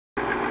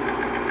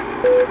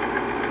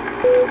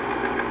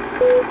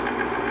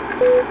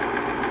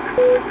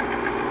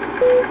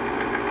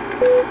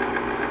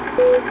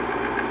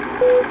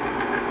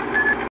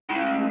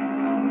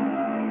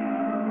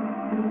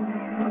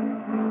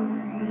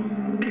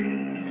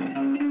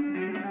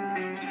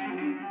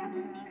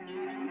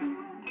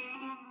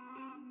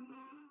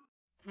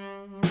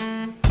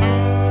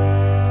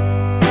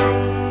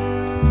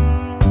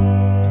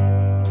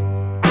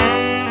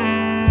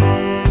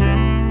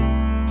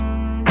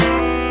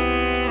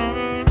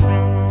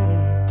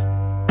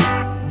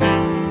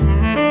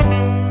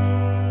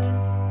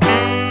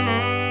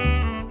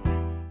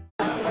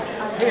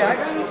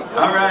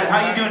Alright,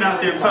 how you doing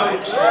out there,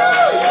 folks?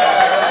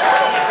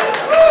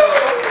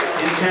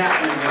 It's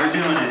happening, we're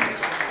doing it.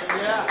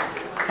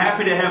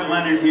 Happy to have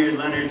Leonard here.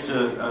 Leonard's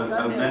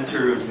a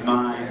mentor of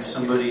mine,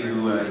 somebody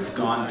who I've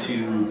gone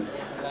to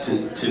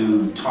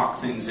talk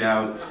things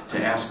out,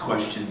 to ask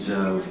questions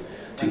of,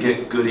 to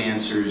get good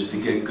answers, to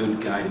get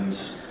good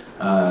guidance.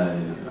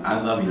 I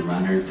love you,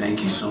 Leonard.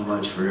 Thank you so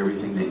much for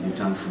everything that you've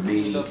done for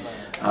me.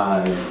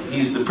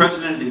 He's the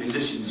president of the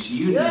Musicians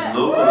Union,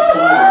 Local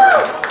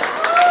 4.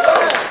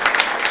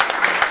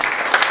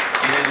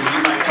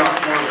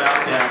 Talk more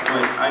about that,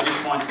 but I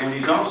just want, and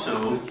he's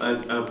also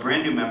a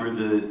brand new member of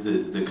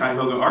the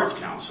Cuyahoga Arts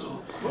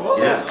Council.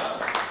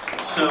 Yes.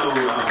 So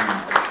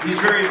he's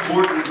very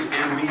important,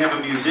 and we have a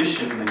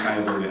musician in the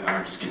Cuyahoga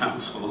Arts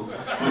Council,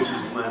 which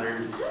is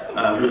Leonard,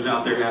 who's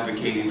out there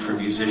advocating for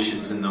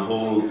musicians and the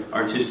whole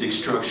artistic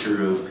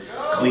structure of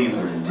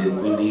Cleveland,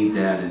 and we need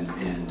that,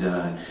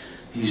 and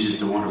he's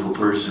just a wonderful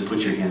person.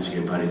 Put your hands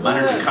together, buddy.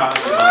 Leonard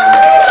DiCosimo.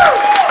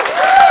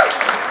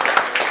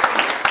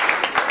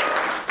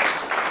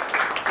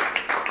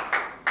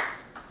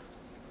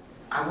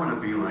 I want to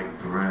be like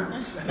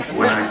Brent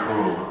when I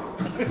grow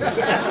up.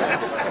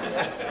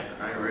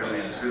 I really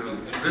do.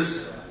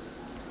 This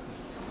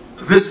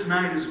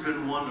night has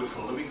been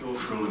wonderful. Let me go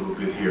for a little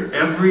bit here.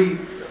 Every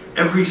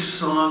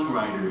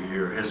songwriter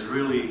here has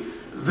really,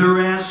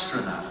 they're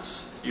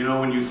astronauts. You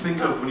know, when you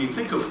think of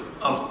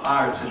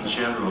art in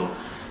general,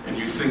 and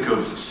you think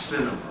of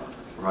cinema,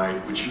 right,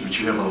 which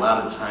you have a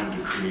lot of time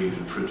to create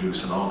and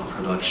produce, and all the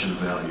production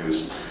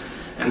values,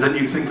 and then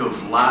you think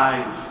of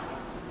live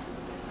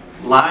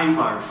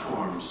art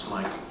forms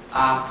like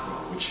opera,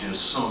 which has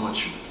so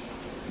much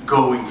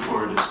going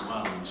for it as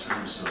well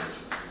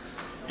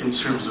in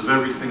terms of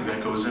everything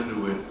that goes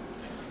into it.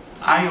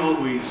 I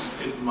always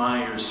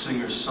admire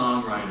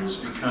singer-songwriters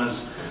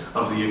because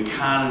of the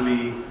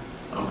economy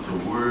of the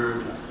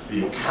word,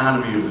 the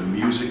economy of the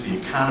music, the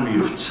economy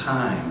of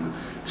time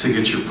to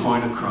get your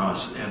point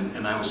across.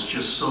 And I was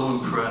just so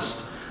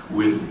impressed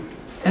with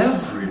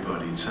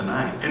everybody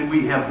tonight. And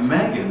we have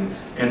Megan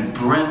and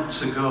Brent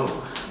to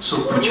go.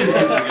 So put your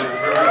hands together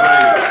for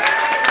everybody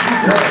who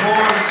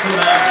performed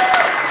tonight.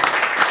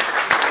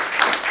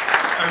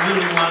 I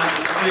really wanted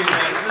to say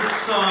that this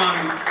song,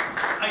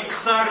 I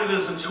started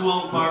as a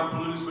 12-bar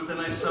blues, but then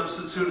I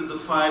substituted the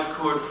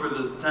 5-chord for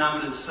the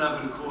dominant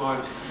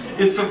 7-chord.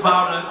 It's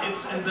about and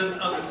then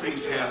other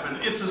things happen.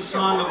 It's a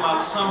song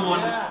about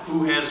someone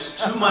who has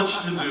too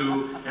much to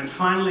do and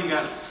finally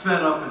got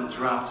fed up and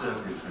dropped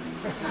everything.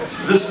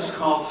 This is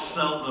called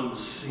Seldom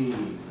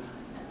Seen.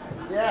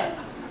 Yeah.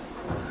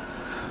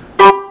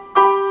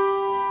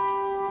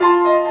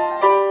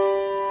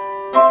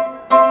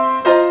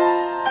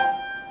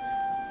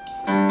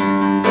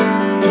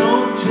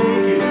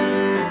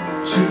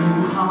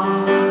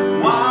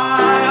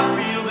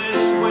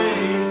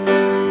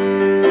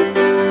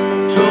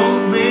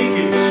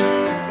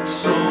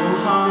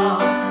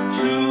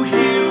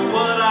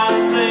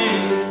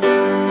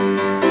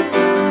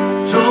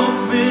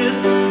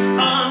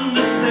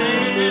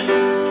 Understand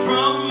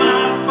from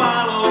my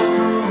follow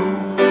through.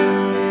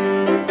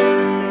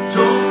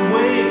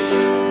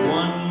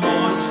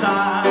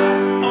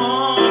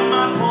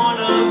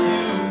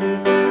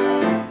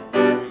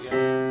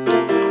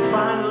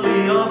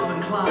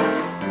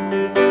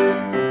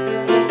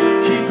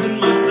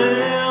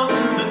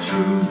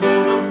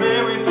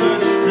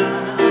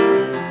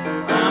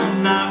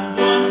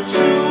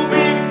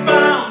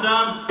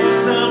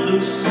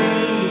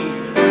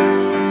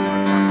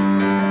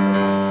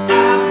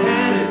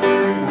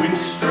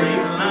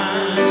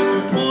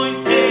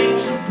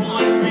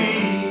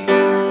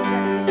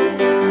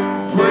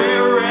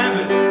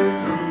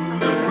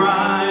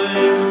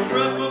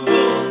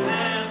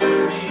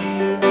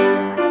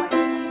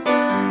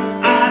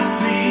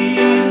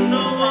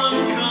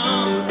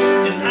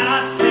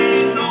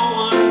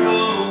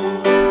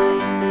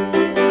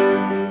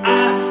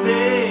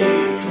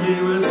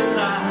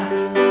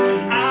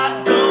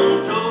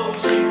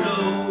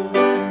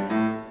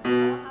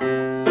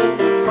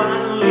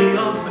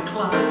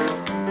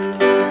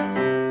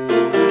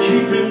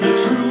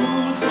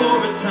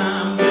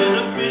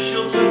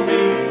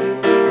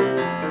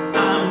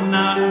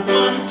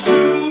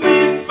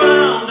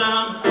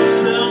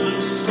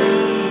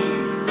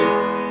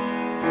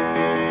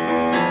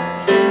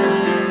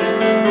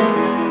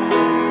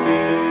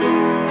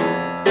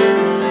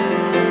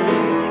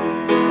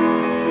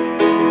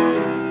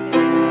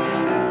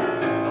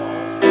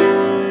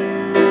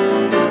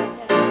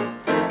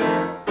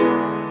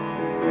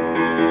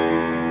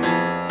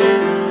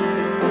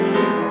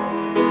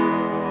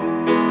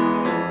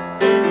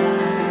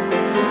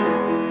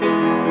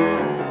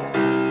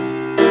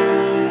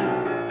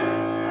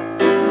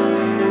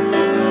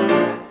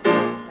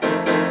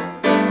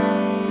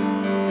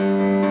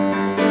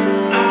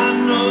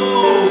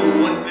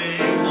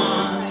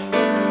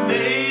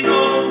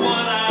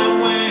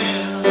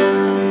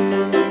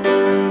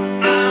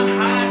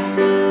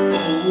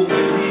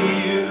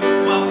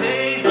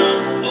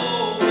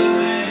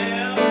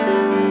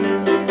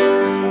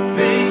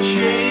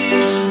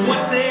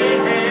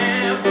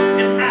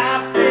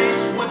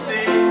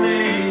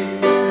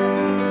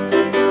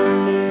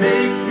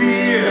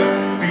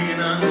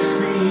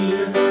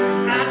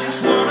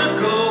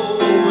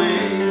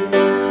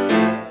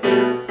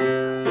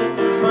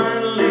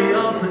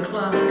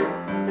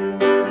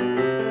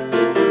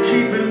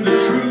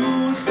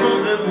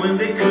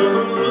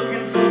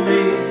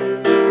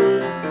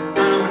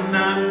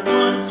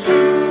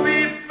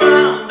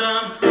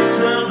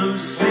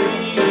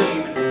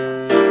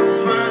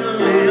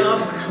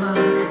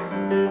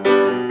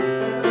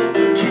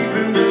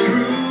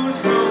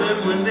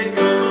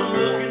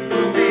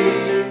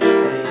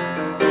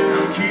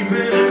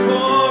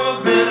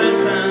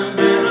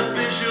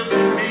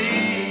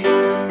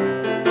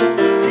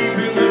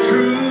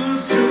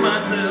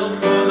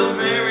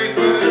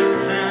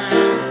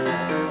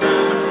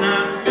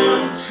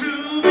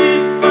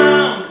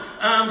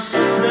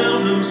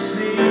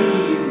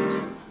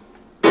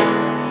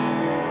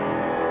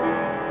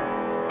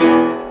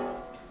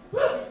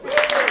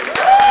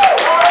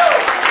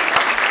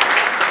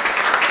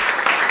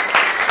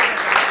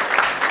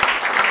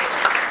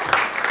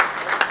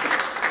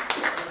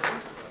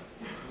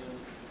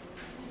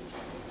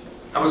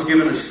 I was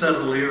given a set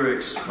of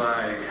lyrics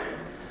by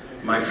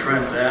my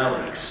friend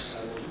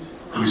Alex,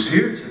 who's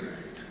here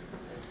tonight.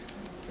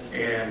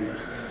 And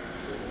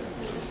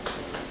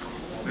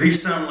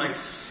these sound like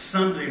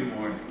Sunday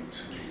morning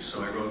to me,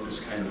 so I wrote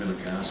this kind of in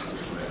a gospel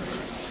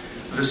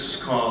flavor. This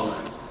is called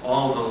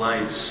All the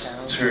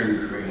Lights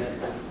Turn Green.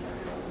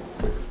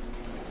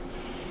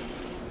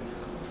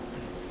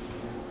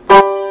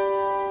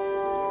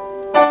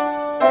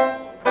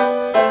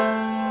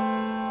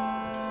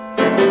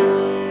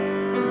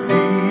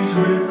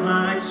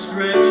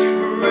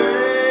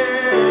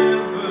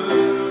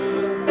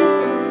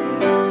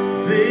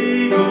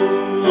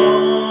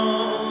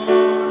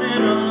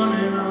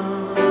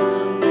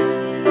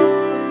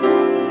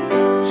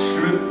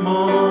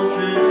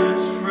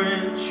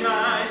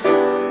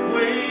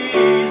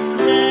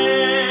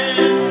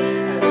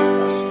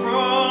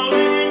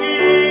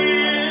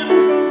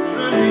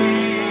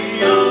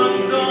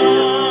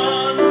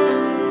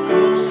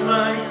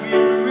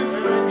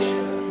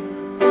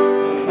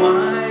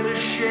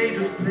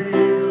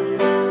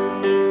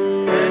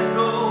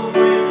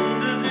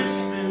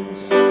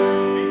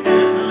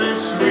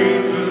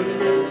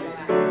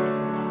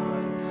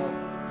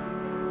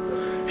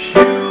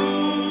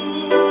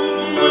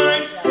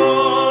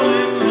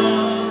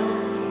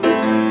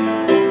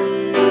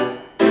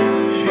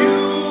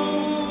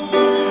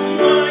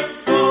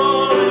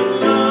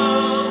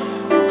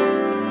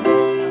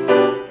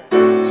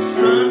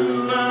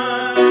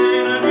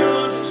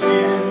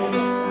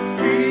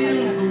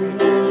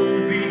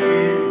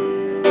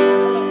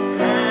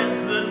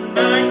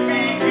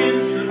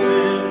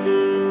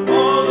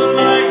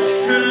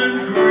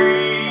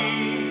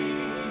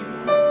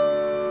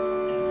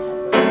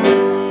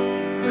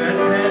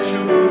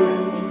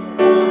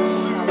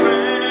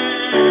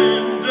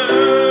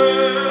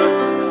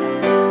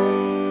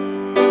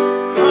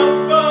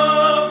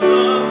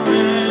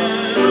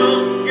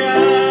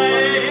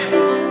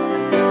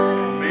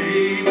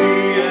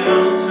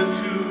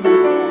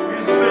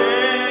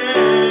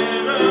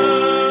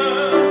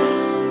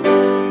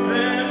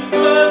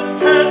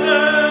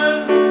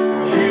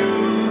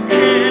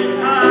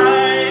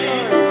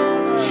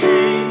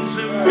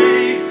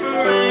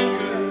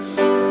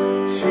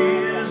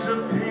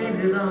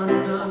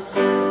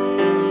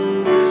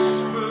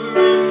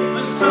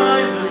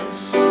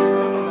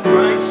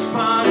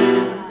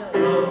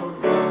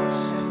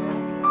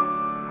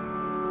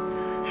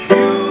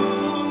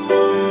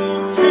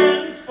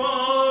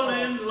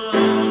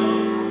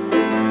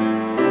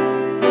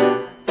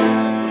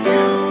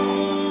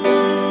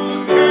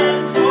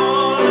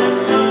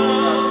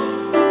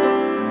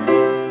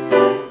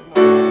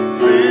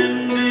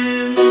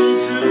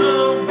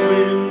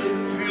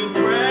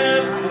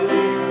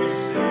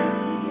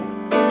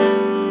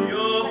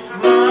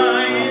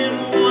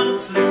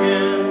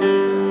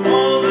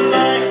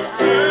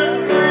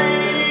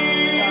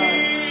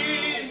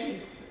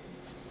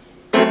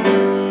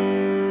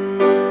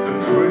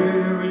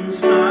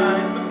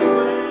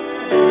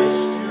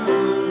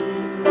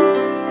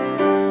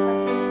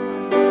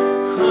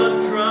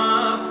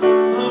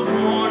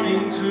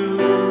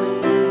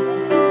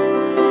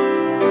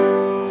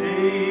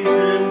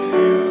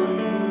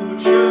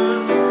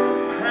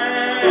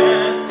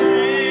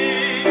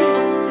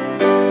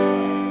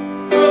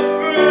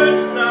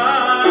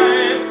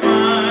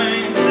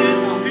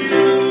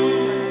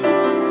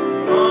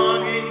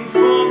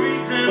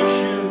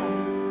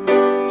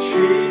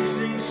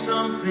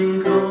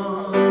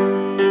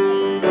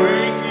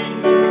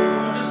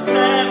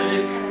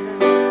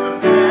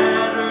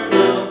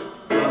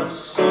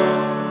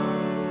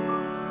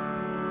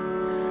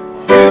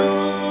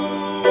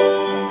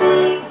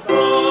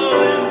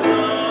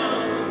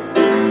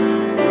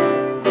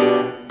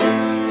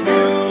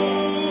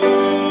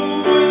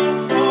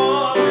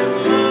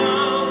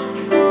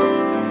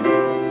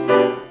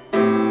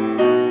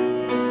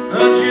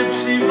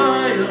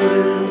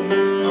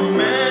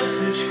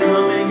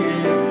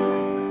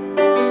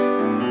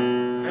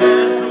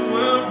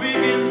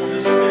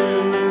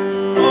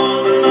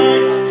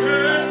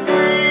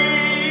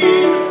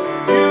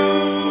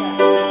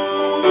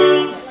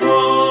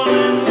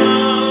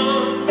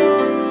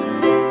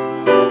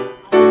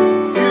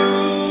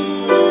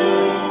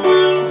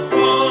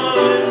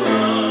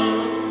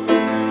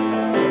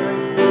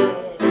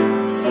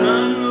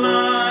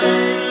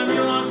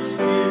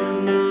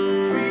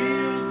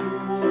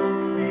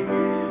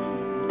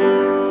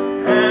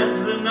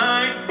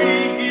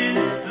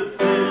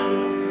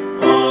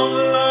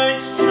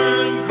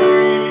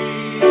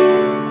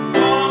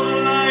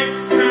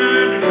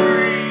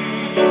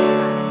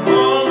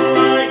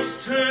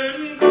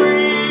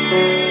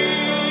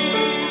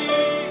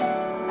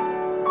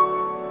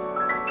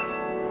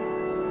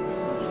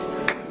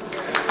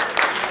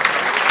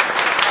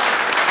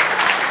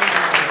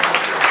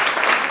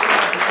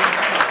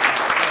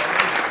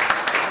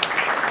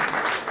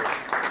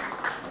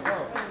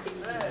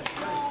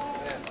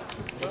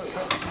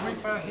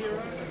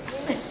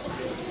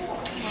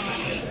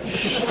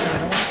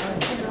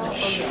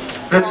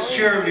 That's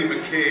Kirby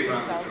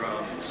on the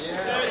drums.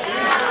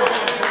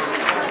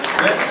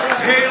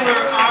 That's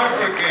Taylor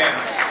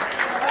Arbogast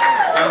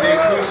on the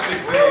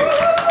acoustic bass.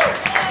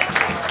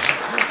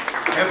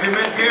 Have you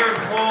met Garrett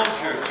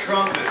Folger,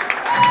 trumpet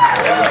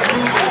and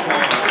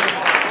flugelhorn?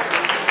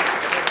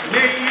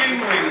 Nate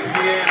Yingling,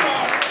 piano.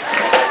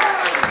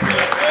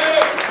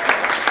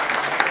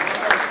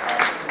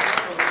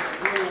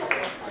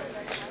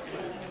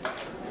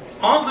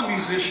 All the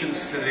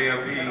musicians today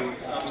are being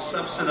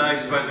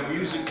subsidized by the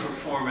Music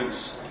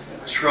Performance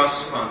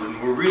Trust Fund,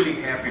 and we're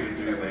really happy to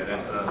do that.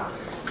 At the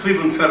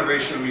Cleveland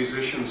Federation of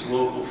Musicians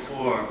Local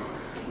 4,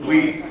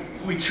 we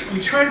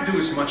try to do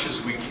as much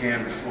as we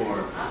can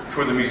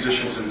for the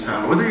musicians in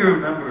town, whether you're a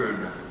member or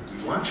not.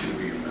 We want you to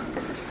be a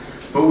member.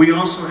 But we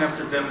also have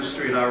to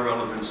demonstrate our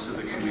relevance to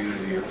the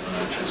community at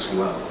large as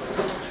well.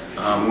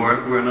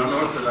 We're an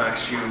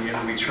unorthodox union.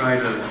 We try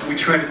to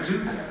do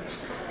that,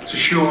 to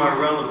show our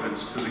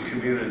relevance to the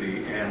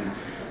community. And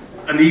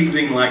an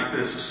evening like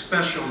this, a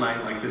special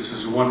night like this,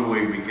 is one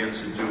way we get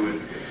to do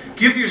it.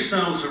 Give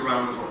yourselves a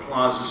round of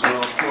applause as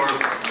well for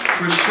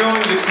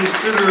showing the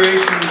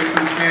consideration and the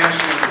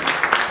compassion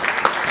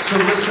to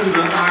listen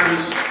to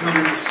artists come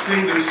and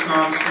sing their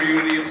songs for you,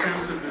 and the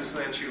attentiveness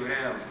that you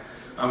have.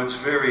 It's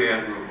very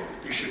admirable.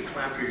 You should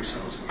clap for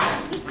yourselves again.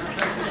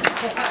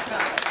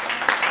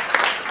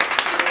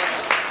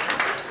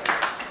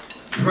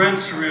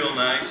 Brent's real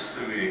nice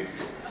to me.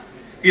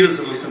 He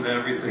doesn't listen to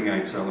everything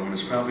I tell him, and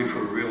it's probably for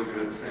a real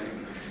good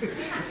thing.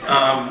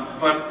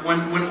 But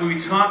when we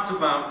talked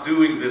about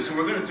doing this, and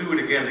we're going to do it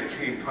again at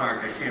Kane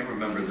Park, I can't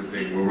remember the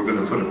date, where we're going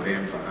to put a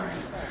band behind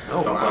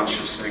a bunch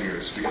of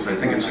singers, because I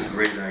think it's a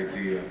great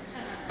idea.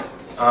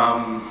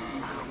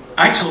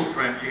 I told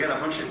Brent, you got a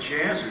bunch of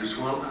jazzers.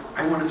 Well,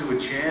 I want to do a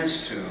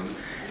jazz tune,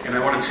 and I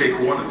want to take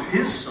one of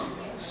his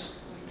songs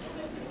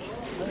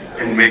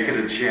and make it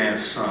a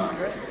jazz song.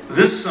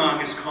 This song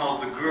is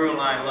called The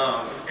Girl I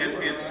Love, and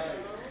it's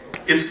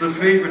the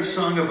favorite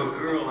song of a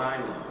girl I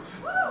love.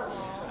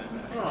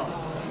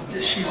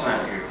 She's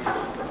not here.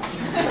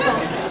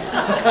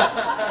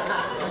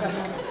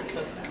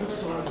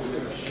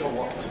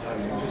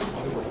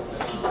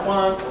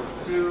 One,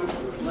 two,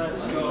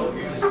 let's go.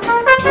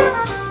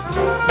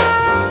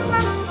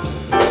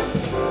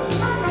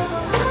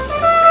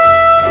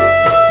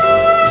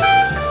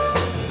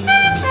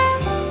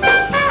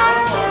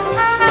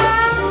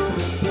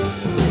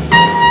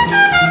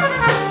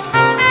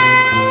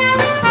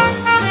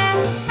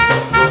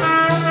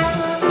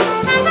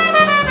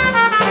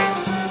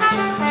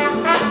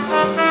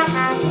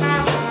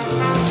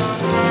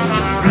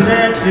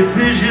 Blessed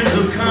visions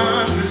of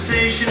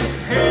conversations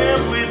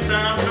held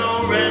without no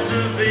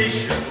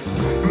reservations.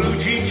 Blue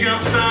jean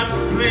jumps out,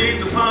 playing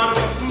the part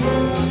of a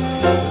fool.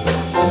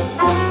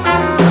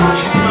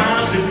 She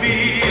smiles at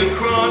me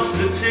across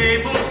the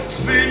table,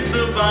 spins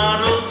the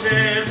bottle,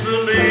 tears the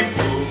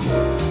label,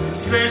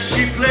 says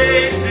she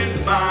plays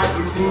it by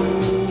the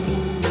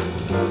rules.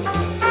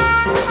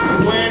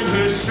 When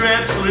her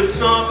strap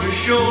slips off her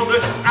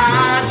shoulder,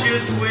 I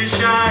just wish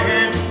I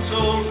hadn't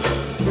told her.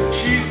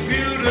 She's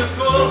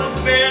beautiful and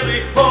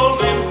barely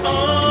holding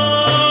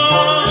on.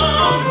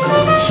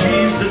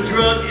 She's the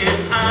drug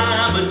and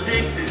I'm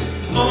addicted.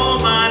 All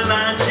my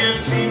life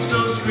just seems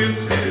so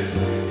scripted.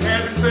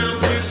 Haven't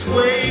felt this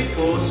way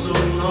for so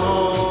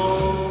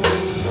long.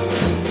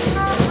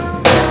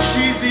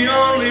 She's the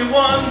only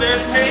one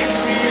that makes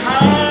me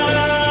high.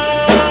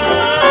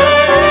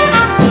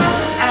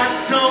 I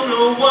don't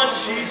know what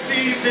she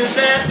sees in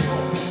that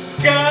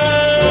guy.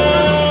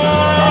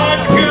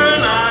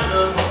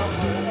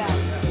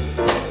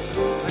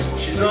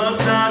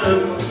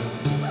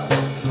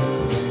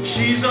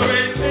 She's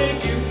already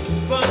taken,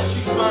 but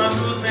she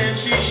sparkles and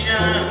she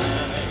shines.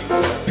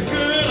 The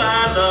girl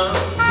I love,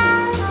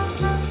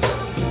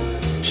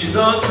 she's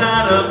all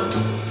tied up.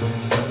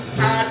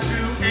 I'd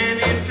do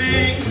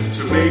anything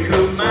to make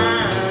her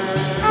mine.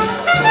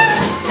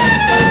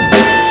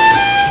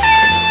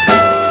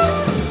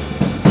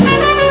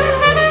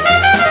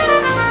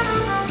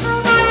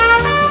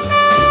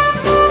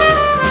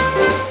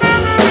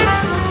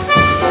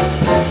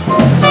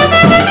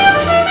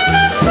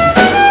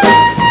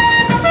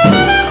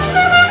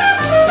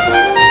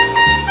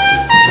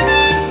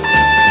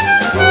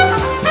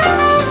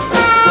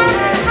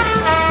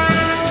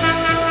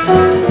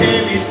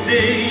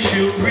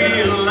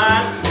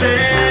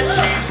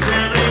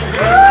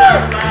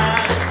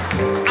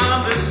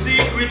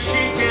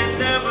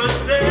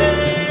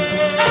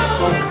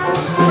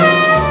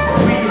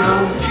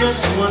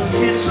 One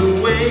kiss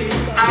away,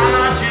 I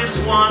just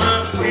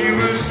wanna hear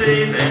her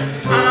say that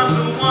I'm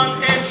the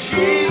one and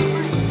she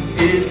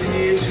is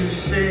here to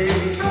stay.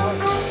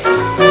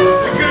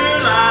 The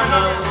girl I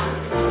love,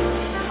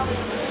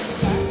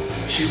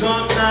 she's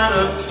all tied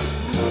up.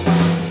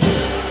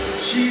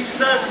 She just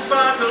doesn't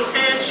sparkle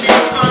and she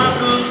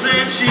sparkles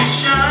and she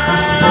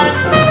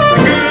shines. The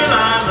girl I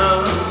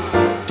love,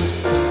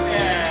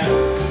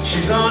 yeah,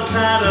 she's all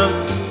tied up.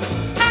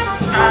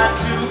 I'd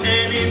do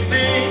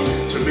anything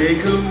to make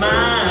her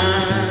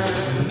mine.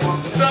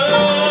 The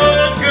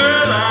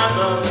girl I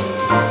love,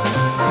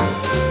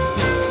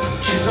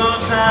 she's all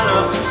tied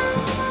up.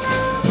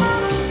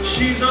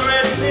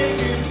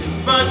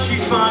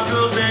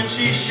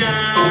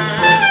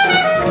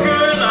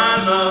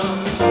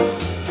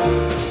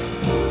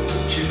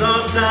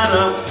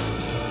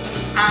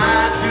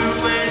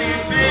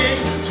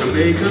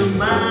 make a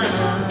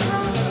mind,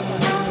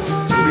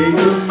 to make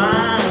a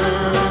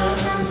mind,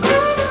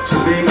 to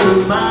make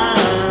a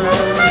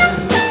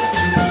mind,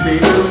 to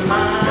make a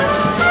mind.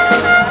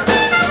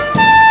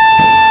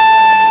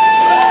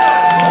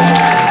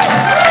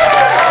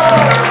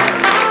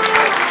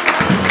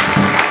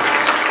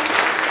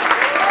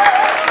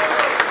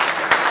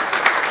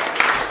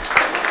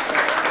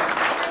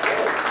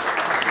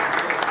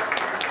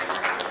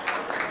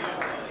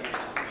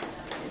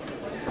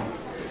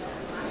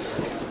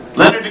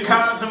 Leonard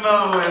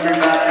DiCosimo,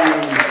 everybody.